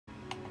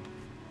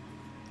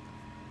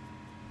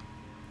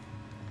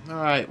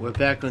Alright, we're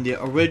back on the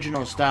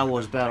original Star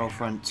Wars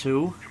Battlefront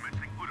 2.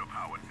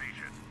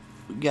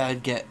 We gotta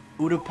get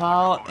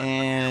Utapau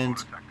and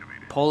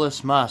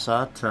Polis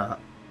Massa to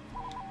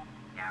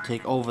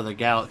take over the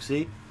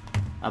galaxy.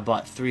 I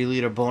bought 3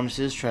 leader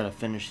bonuses, try to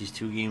finish these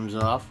 2 games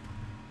off.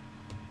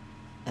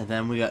 And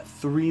then we got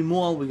 3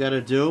 more we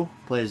gotta do.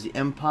 Play as the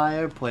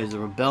Empire, play as the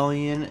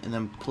Rebellion, and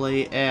then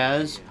play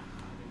as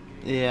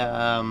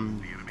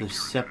the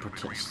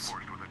Separatists.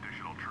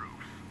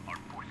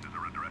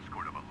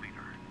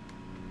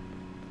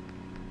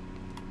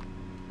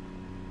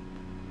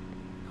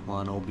 Come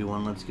on,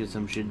 Obi-Wan, let's get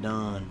some shit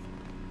done.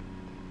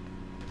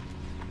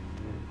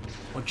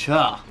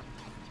 Whatcha?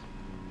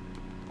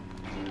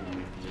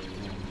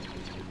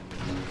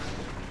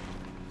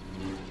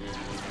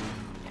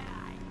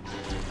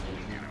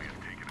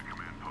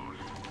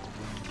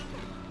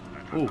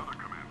 Ooh.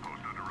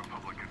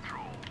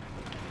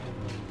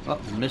 Oh,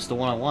 missed the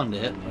one I wanted to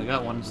hit. I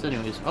got one instead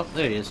anyways. Oh,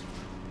 there he is.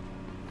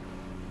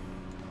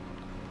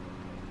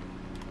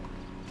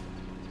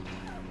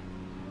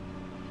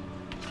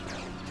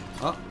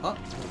 Oh, oh.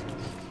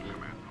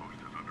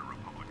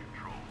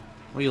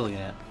 What are you looking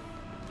at?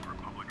 The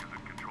Republic is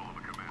in control of a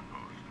command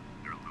post.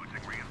 They're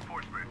losing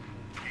reinforcements.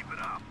 Keep it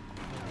up.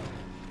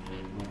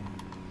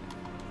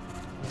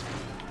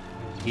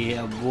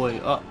 Yeah,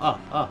 boy. Oh.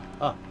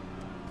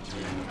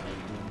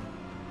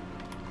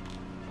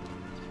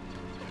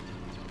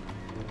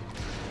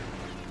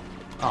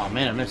 Oh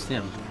man, I missed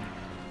him.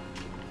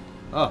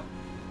 Oh.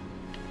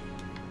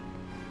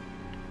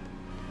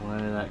 Where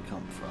did that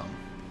come from?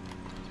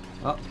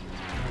 Oh.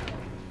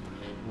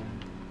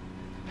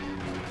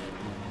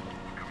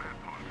 Command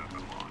post has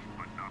been lost,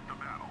 but not the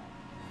battle.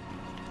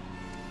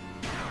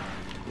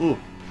 Ooh.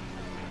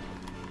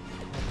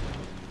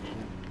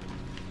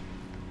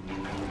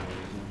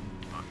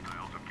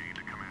 Hostiles have gained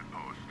a command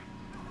post.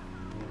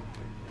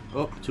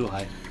 Oh, too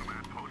high.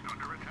 Command post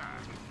under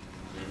attack.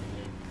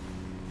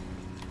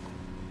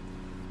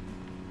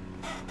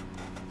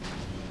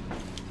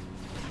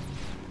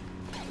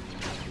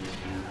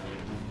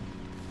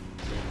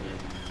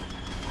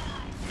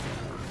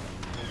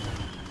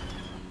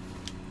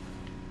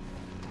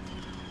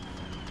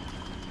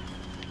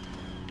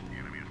 The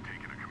enemy has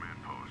taken a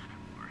command post.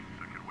 Our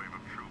second wave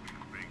of troops is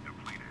being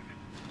depleted.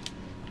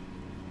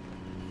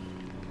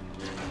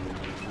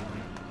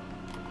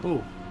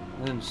 Ooh.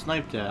 I didn't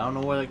snipe that. I don't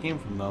know where that came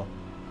from though.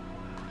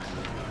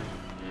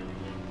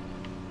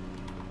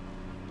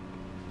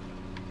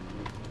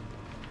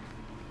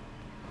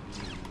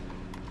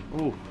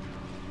 Ooh.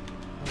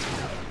 The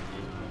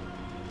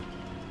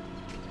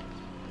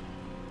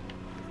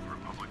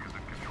Republic is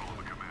in control of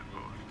a command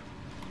post.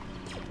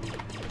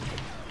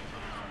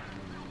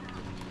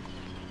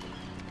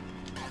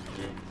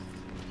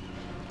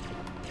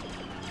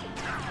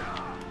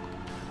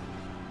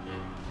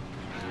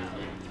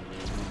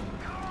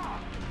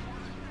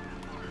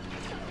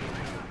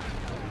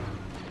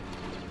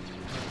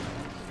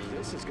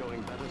 This is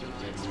going better than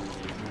I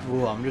expected.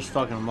 Ooh, I'm just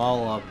fucking them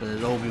all up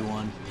as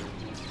Obi-Wan.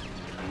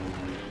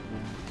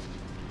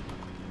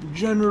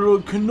 General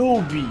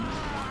Kenobi!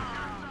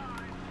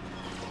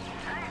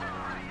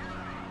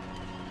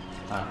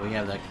 Alright, we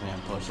have that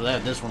command post. So they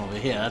have this one over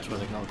here. That's where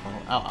they're going from. Ow,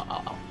 ow,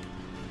 ow, ow.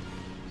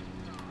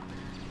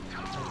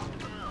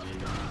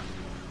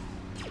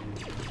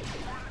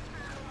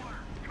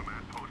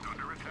 Command post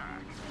under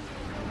attack.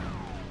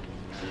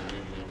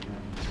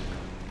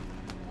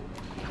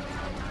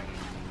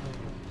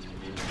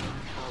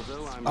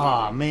 Although I'm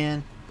Aw,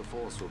 man. the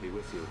Force will be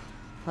with you.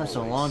 That's a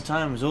Always. long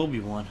time as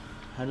Obi-Wan.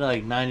 I did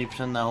like 90%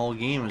 of that whole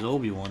game as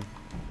Obi-Wan.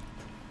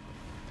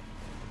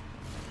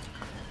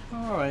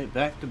 Alright,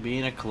 back to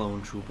being a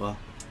clone trooper.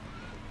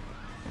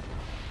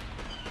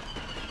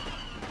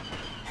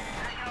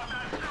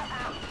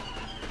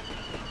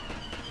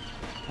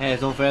 Hey,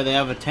 it's unfair they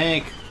have a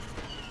tank.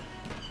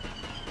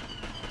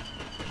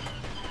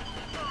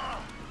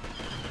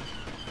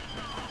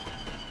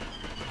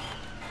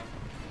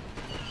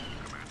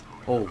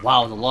 Oh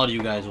wow, there's a lot of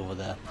you guys over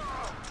there.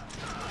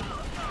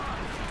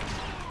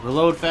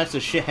 Reload fast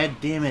as shit, head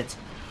damn it.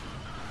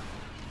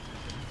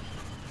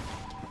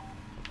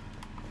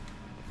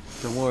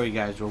 Don't worry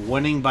guys, we're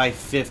winning by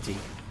 50.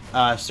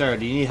 Sir,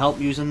 do you need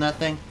help using that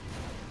thing?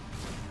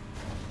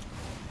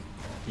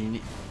 Do you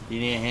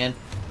need a hand?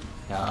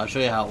 Yeah, I'll show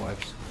you how it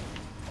works.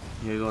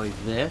 You go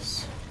like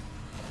this.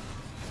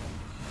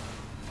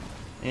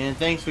 And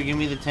thanks for giving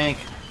me the tank.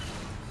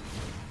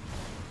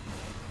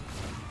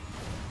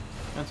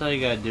 That's all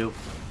you gotta do.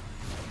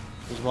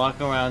 Just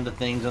walk around the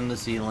things on the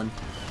ceiling.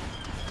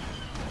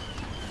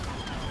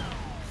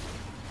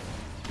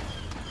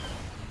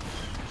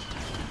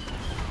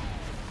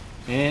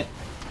 Yeah.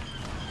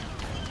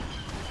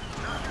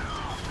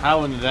 How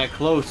wasn't it that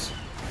close?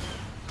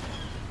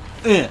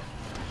 Their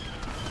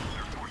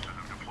forces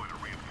have deployed a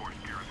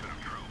reinforced garrison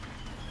of troops.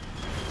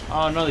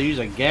 Oh no, they use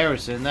a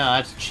garrison. Now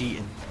that's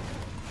cheating.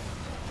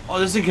 Oh,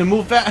 this thing can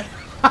move fast.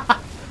 I'm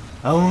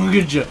gonna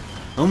get you.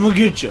 I'm gonna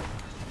get you.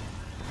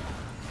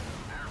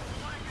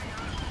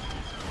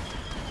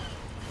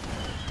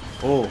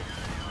 Oh.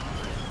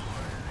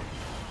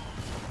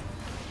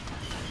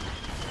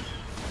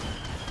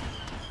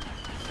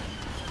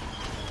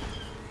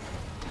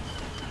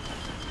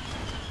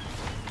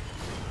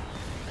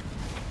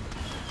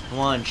 Come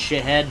on,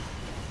 shithead.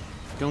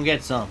 Don't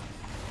get some.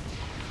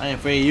 I ain't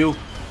afraid of you.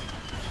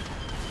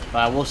 But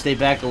I will stay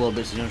back a little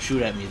bit so you don't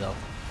shoot at me, though.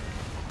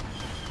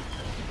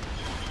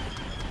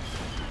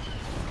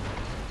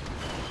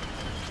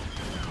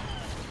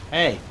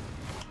 Hey.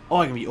 Oh,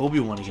 I can be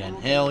Obi-Wan again.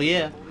 Hell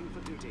yeah.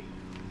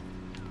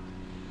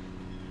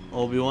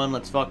 Obi-Wan,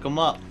 let's fuck him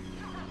up.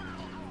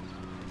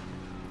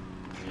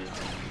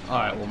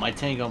 Alright, well, my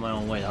tank on my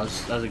own way. That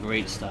was a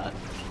great start.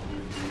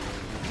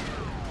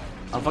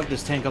 I'll fuck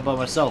this tank up by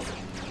myself.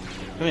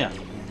 Come here.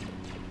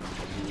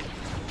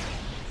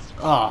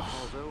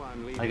 Oh,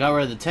 I got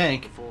rid of the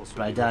tank, but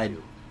I died.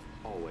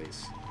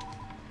 Always.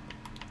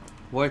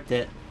 Worth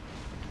it.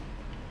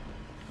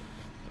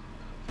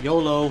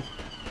 YOLO.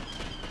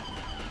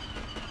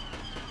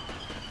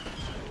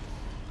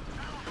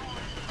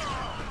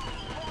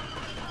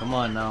 Come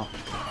on now.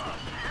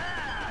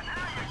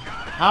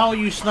 How are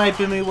you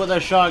sniping me with a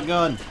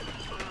shotgun?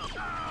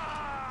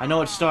 I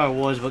know it's Star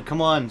Wars, but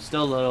come on,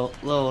 still a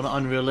little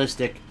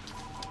unrealistic.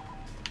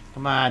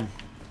 Come on.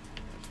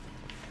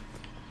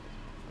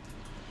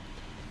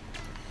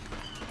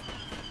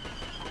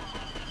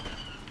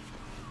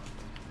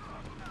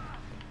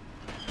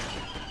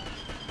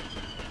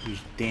 These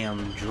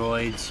damn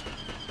droids.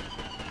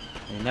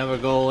 They never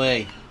go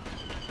away.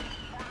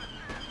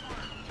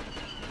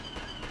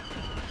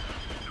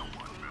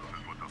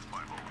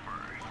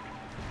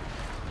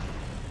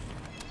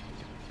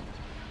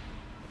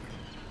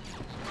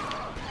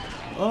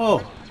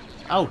 Oh!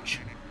 Ouch!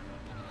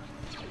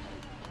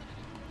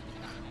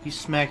 He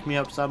smacked me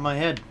upside my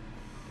head.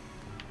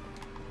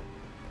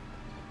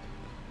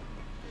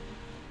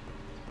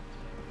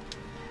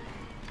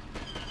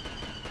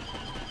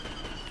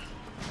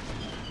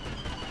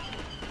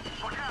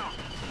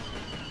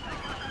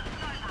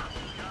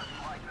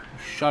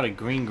 Shot a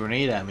green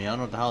grenade at me. I don't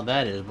know what the hell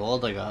that is, but it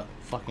looked like a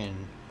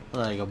fucking...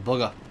 looked like a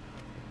booger.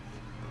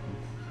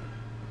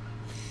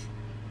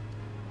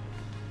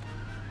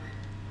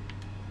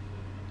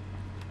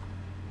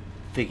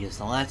 Figures,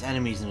 the last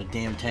enemy's in a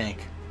damn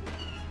tank.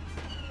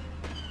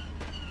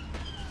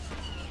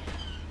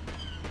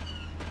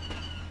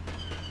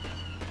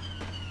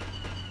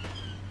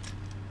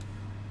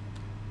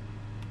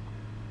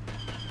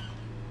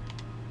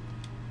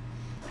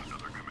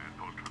 Another command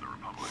post for the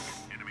Republic.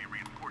 Enemy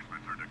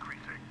reinforcements are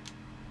decreasing.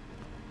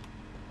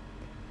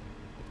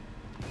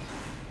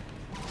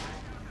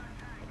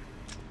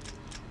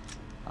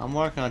 I'm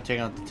working on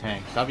taking out the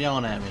tank. Stop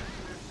yelling at me.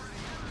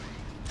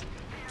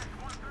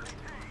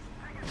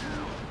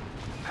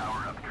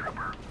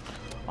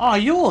 Oh,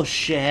 you little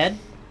shithead.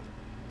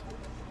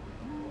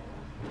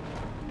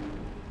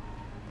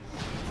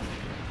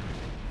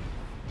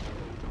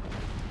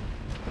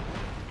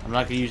 I'm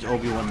not gonna use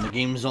Obi-Wan. The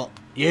game's on.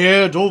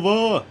 Yeah, it's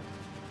over.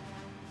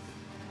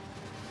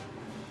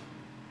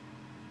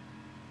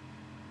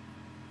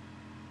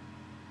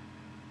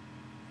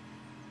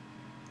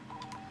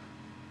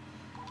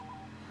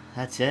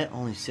 That's it?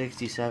 Only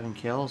 67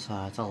 kills?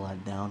 Oh, that's a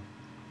letdown.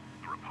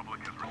 The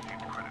Republic has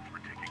received credits for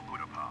taking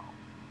Utapau.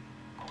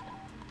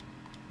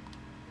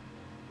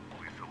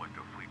 Please select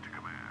a fleet to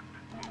command.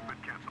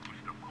 Movement cancel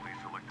system. Please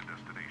select a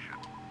destination.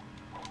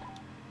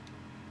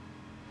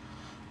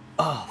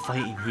 Oh,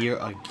 fighting here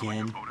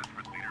again. Bonus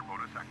for leader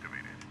bonus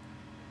activated.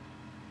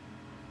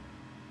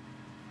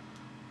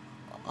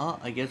 Oh,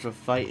 I guess we're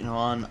fighting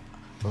on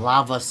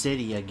Lava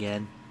City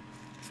again.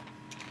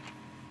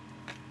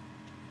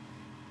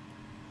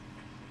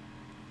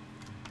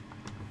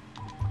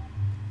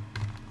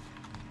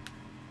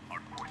 Our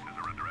forces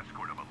are under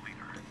escort of a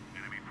leader.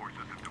 Enemy forces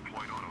have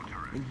deployed auto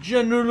turrets.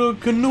 General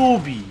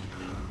Kenobi.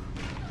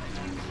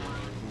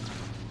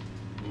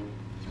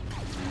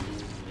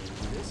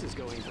 This is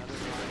going better than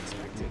I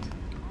expected.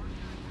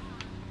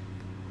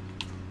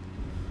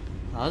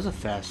 That was a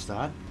fast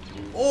start.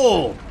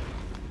 Oh!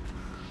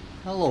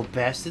 That little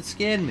bastard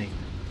scared me.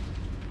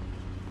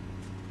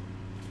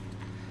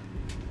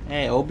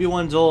 Hey,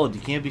 Obi-Wan's old.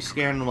 You can't be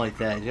scaring him like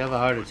that. You have a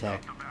heart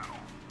attack.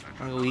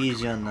 I'll go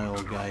easy on the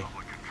old guy.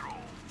 Public control.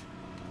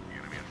 The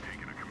enemy has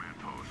taken a command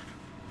post.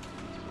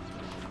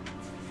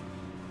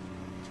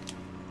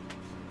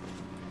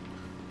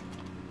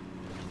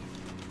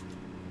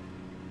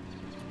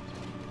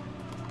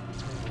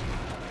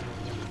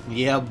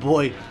 Yeah,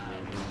 boy.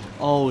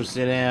 Oh,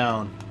 sit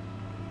down.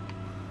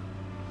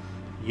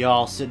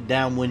 Y'all sit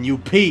down when you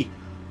pee.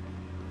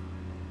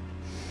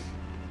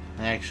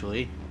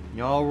 Actually,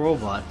 y'all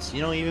robots.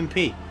 You don't even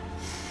pee.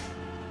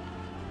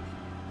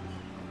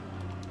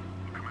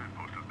 The command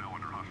post is now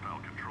under hostile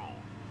control.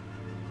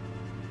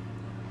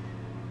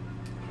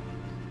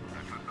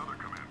 That's another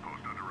command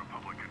post under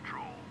Republic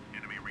control.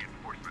 Enemy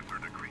reinforcements are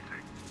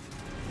decreasing.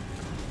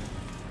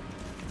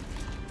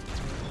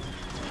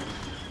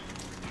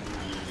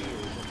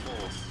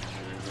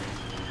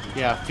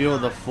 Yeah, feel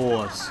the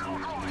force.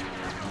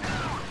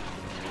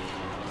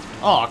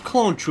 Oh,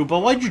 clone trooper,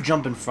 why'd you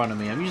jump in front of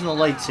me? I'm using a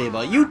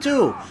lightsaber. You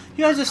too!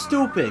 You guys are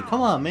stupid.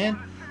 Come on, man.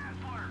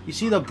 You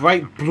see the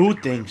bright blue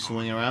thing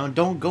swinging around?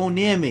 Don't go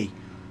near me.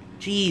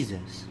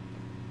 Jesus.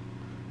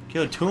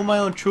 Killed 2 of my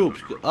own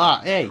troops.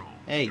 Ah, hey,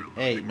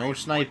 no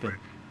sniping.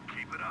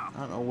 Keep it up. I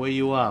don't know where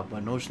you are,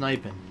 but no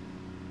sniping.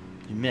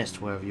 You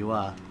missed wherever you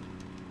are.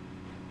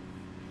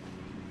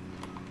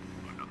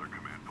 Another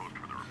command post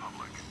for the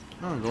Republic.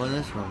 No, I'm going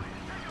this one.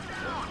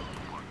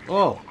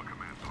 Oh. A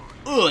command post.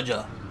 Ugh.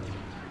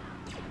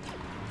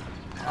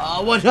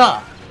 What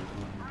up?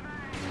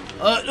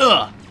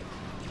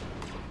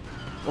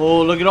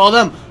 Oh, look at all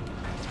them.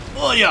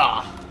 Oh,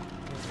 yeah.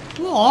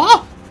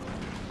 Aw.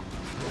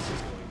 This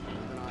is going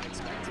better than I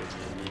expected.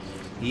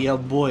 Yeah,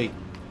 boy.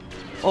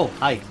 Oh,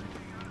 hi.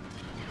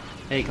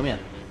 Hey, come here.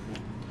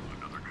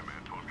 Another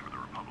command post for the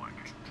Republic.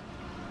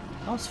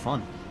 That was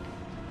fun.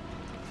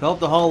 Fill up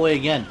the hallway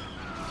again.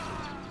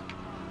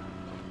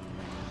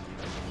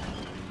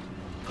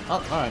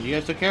 Oh, alright, you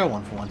guys took care of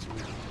one for once.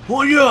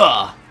 Oh,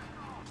 yeah!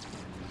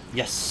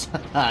 Yes!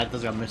 I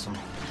was gonna miss him.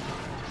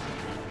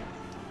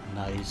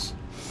 Nice.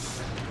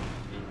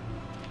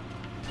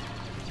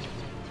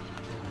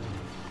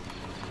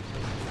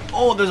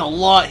 Oh, there's a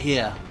lot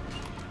here.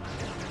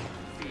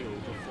 Field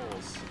of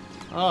force.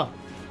 Oh,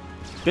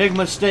 big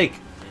mistake.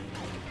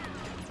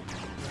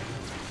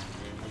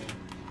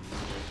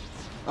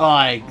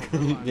 Oh,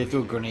 they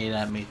threw a grenade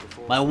at me.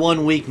 My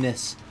one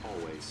weakness.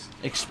 Always.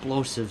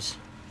 Explosives.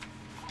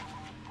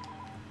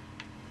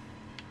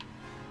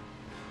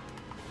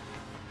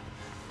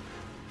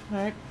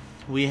 Alright.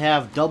 We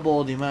have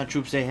double the amount of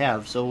troops they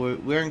have, so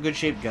we're in good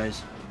shape,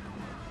 guys.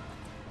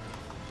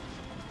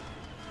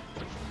 The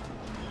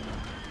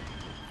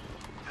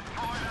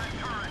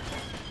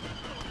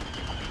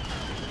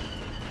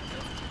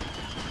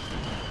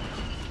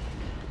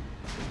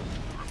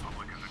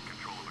Republic is in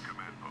control of the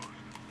command post.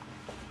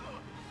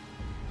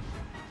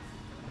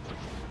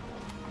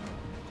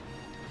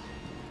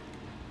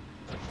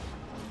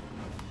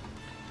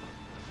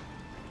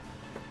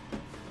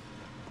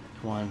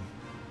 Come on.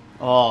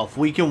 Oh, if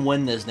we can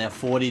win this and have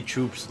 40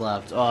 troops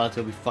left. Oh, that's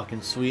gonna be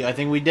fucking sweet. I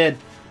think we did.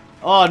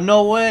 Oh,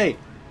 no way!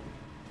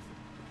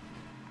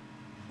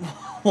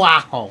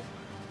 Wow!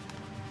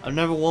 I've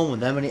never won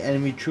with that many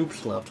enemy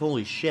troops left.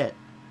 Holy shit.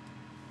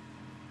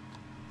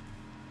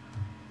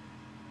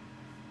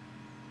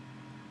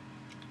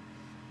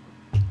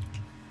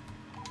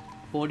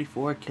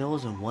 "44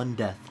 kills and 1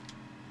 death.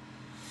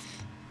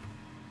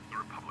 The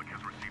Republic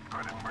has received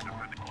credit for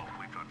defending all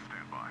fleets on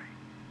standby.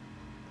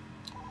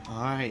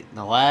 Alright,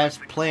 the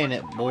last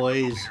planet,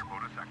 boys. Air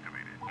bonus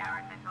activated.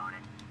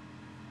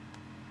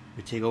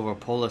 We take over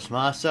Polis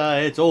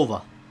Massa, it's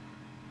over.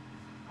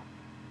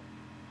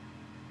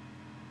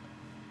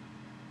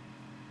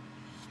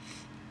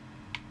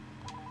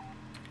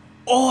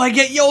 Oh, I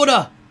get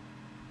Yoda!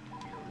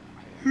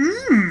 They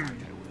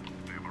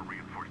have a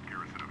reinforced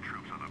garrison of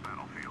troops on the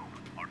battlefield.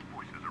 Our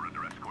forces are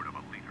under escort of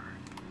a leader.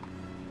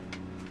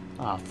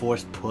 Ah,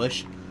 forced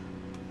push.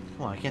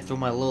 Come on, I can't throw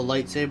my little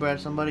lightsaber at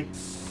somebody.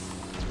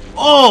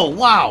 Oh,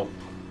 wow!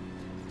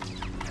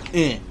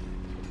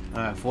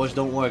 Alright, force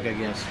don't work, I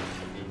guess.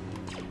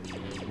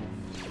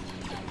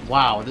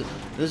 Wow,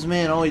 this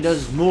man, all he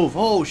does is move.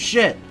 Oh,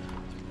 shit!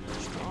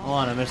 Hold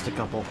on, I missed a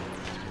couple.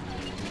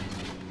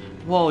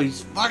 Whoa,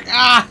 he's fuck.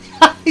 Ah!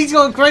 He's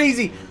going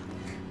crazy!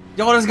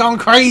 Yoda's going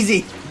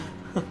crazy!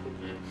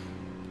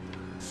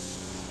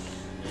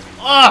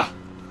 Ah!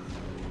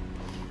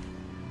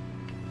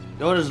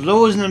 Yoda's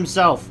losing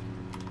himself.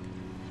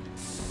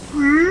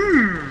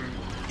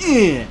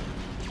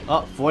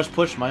 Oh, force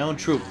push my own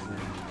troop.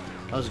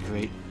 That was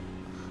great.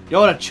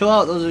 Yoda, chill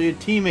out. Those are your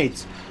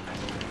teammates.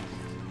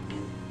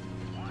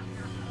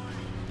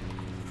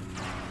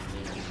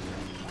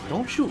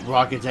 Don't shoot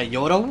rockets at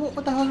Yoda.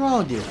 What the hell's wrong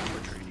with you?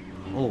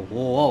 Oh,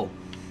 whoa, whoa.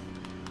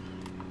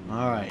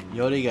 Alright,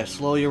 Yoda, you gotta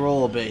slow your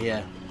roll a bit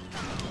here.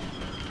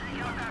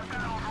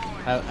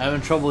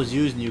 Having trouble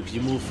using you because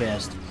you move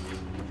fast.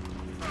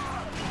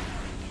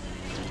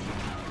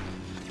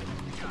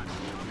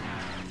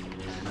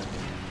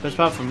 Best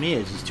part for me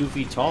is he's 2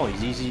 feet tall.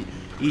 He's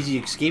easy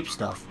escape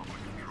stuff.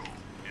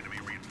 Enemy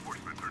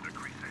reinforcements are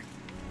decreasing.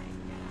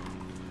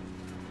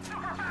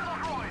 Super battle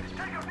droid,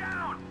 take him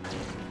down!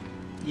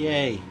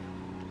 Yay.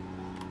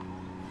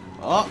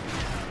 Oh.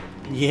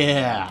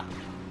 Yeah.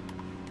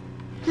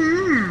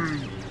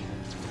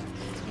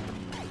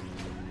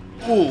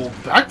 Oh,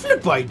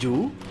 backflip I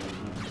do.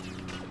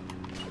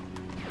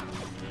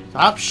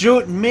 Stop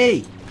shooting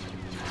me.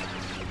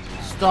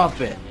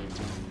 Stop it.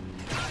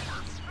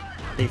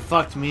 They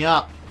fucked me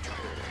up.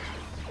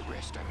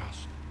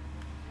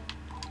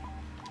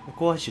 Of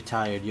course you're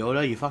tired,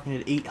 Yoda. You fucking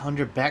did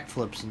 800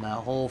 backflips in that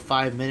whole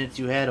 5 minutes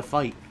you had to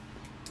fight.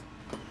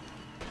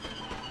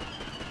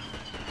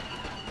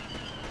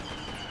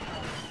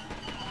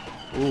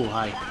 Ooh,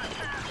 hi.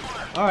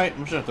 Alright,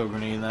 I'm just gonna throw a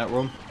grenade in that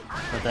room.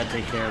 Let that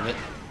take care of it.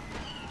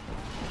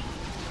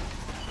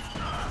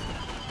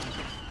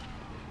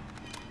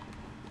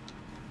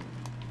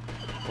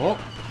 Oh.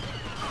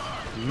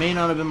 May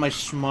not have been my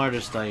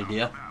smartest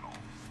idea.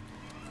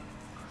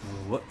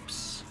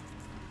 Whoops.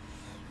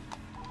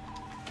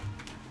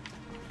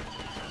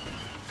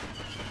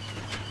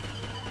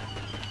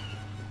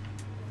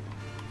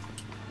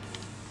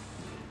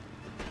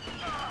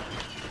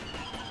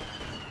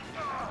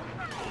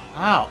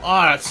 Ow!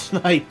 Oh, that's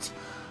sniped!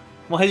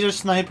 Why is there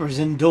snipers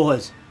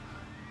indoors?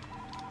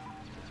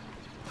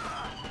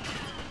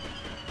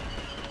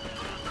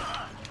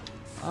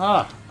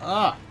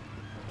 Ah!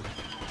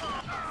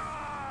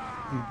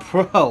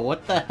 Bro,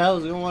 what the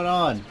hell's going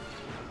on?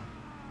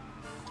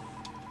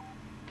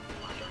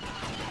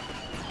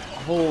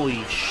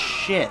 Holy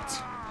shit!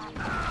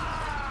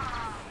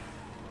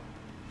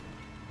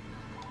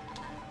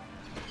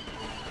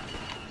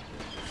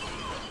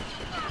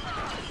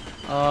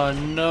 Oh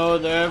no,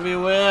 they're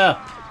everywhere!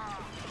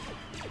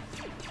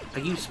 I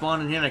keep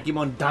spawning here and I keep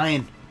on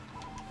dying.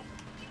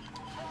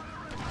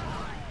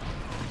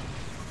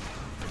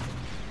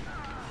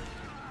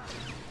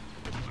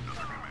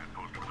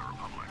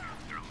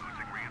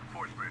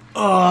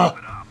 Ugh!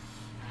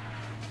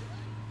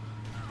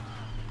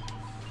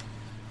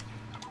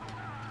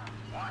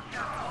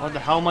 What the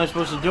hell am I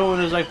supposed to do when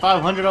there's like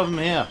 500 of them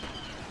here?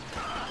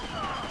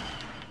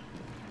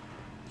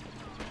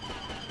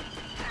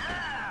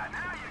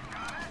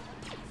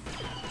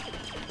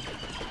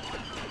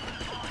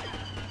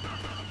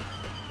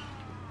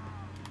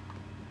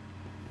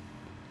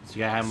 This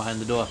guy hiding behind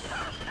the door.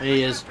 There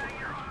he is.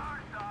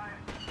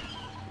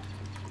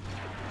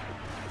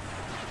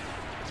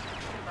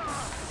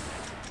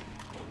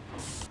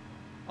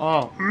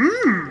 Oh,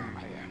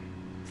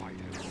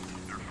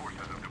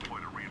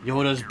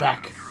 Yoda's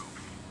back.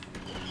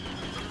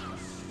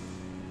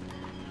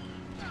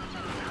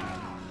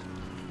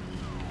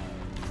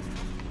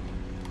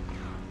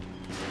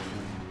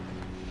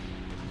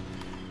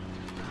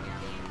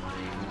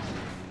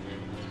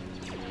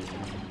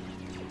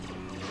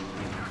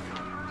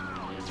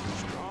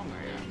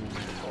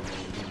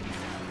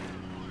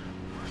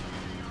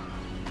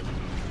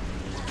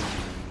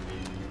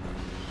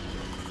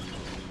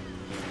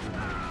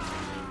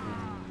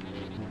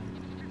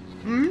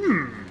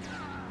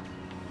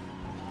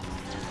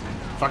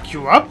 Fuck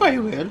you up, I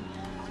will.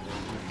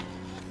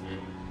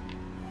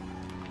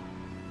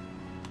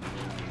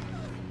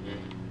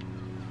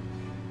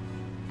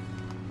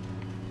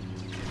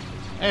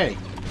 Hey,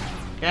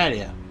 get out of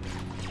here.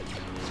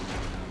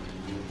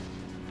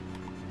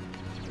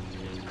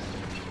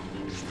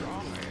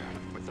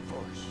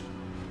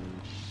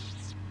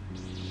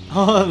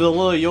 Oh, the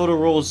little Yoda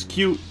roll's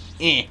cute.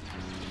 Eh.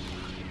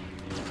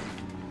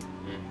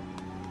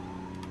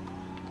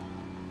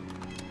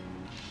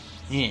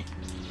 Eh.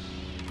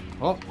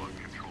 Oh.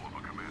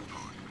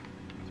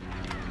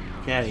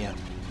 Get out of here.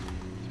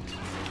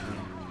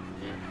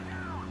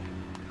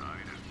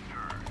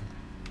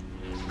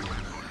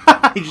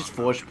 I just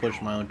force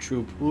push my own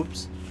troop.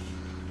 Oops.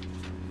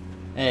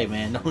 Hey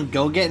man, don't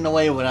go get in the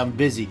way when I'm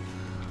busy.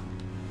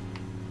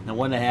 Now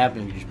when that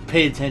happens, just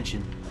pay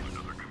attention.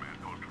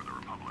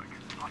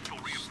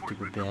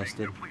 Stupid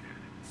bastard.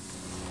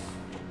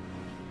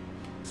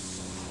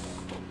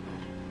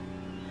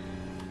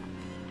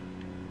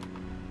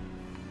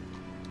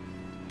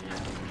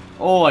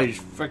 Oh, I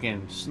just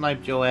freaking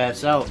sniped your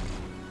ass out.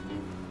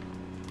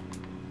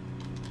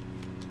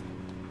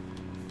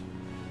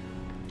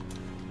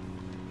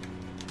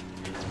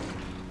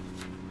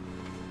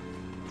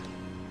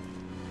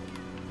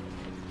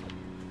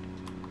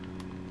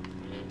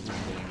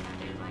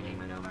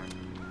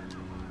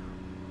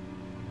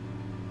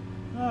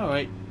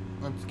 Alright,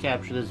 let's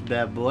capture this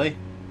bad boy.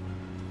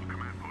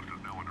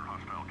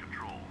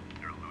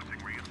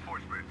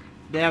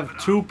 They have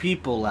 2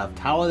 people left.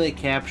 How are they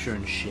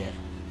capturing shit?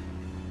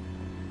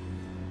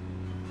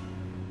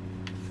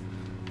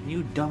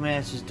 You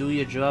dumbasses, do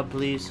your job,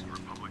 please.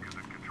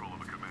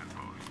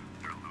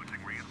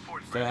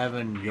 Instead of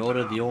having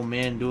Yoda, the old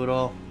man, do it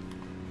all.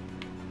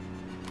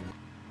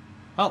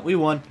 Oh, we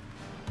won.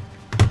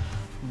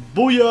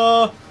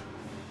 Booyah!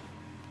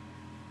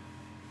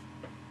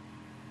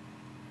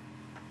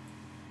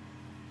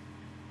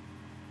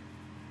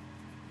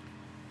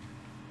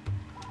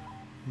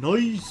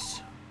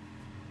 Nice!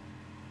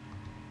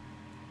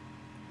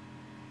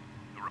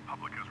 The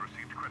Republic has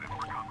received credit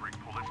for conquering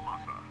Polish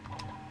Massa.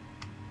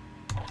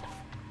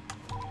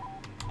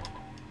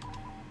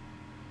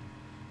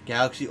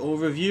 Galaxy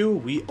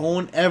overview, we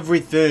own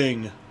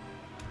everything.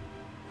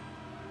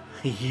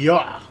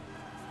 Yeah.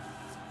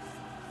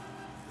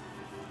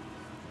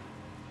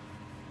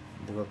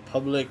 The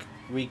Republic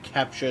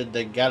recaptured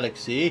the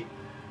galaxy.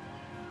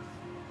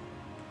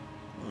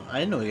 I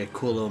didn't know we got a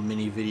cool little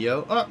mini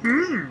video.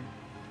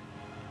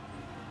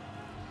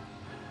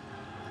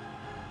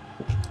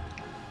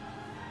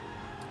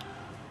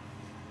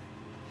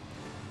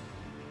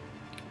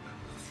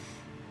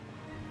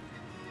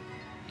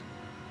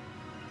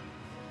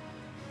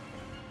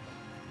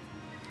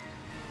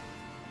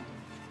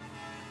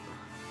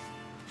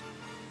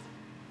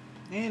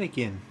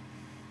 Anakin.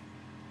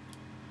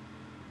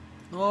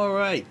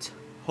 Alright.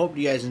 Hope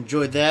you guys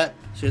enjoyed that.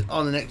 See you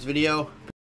on the next video.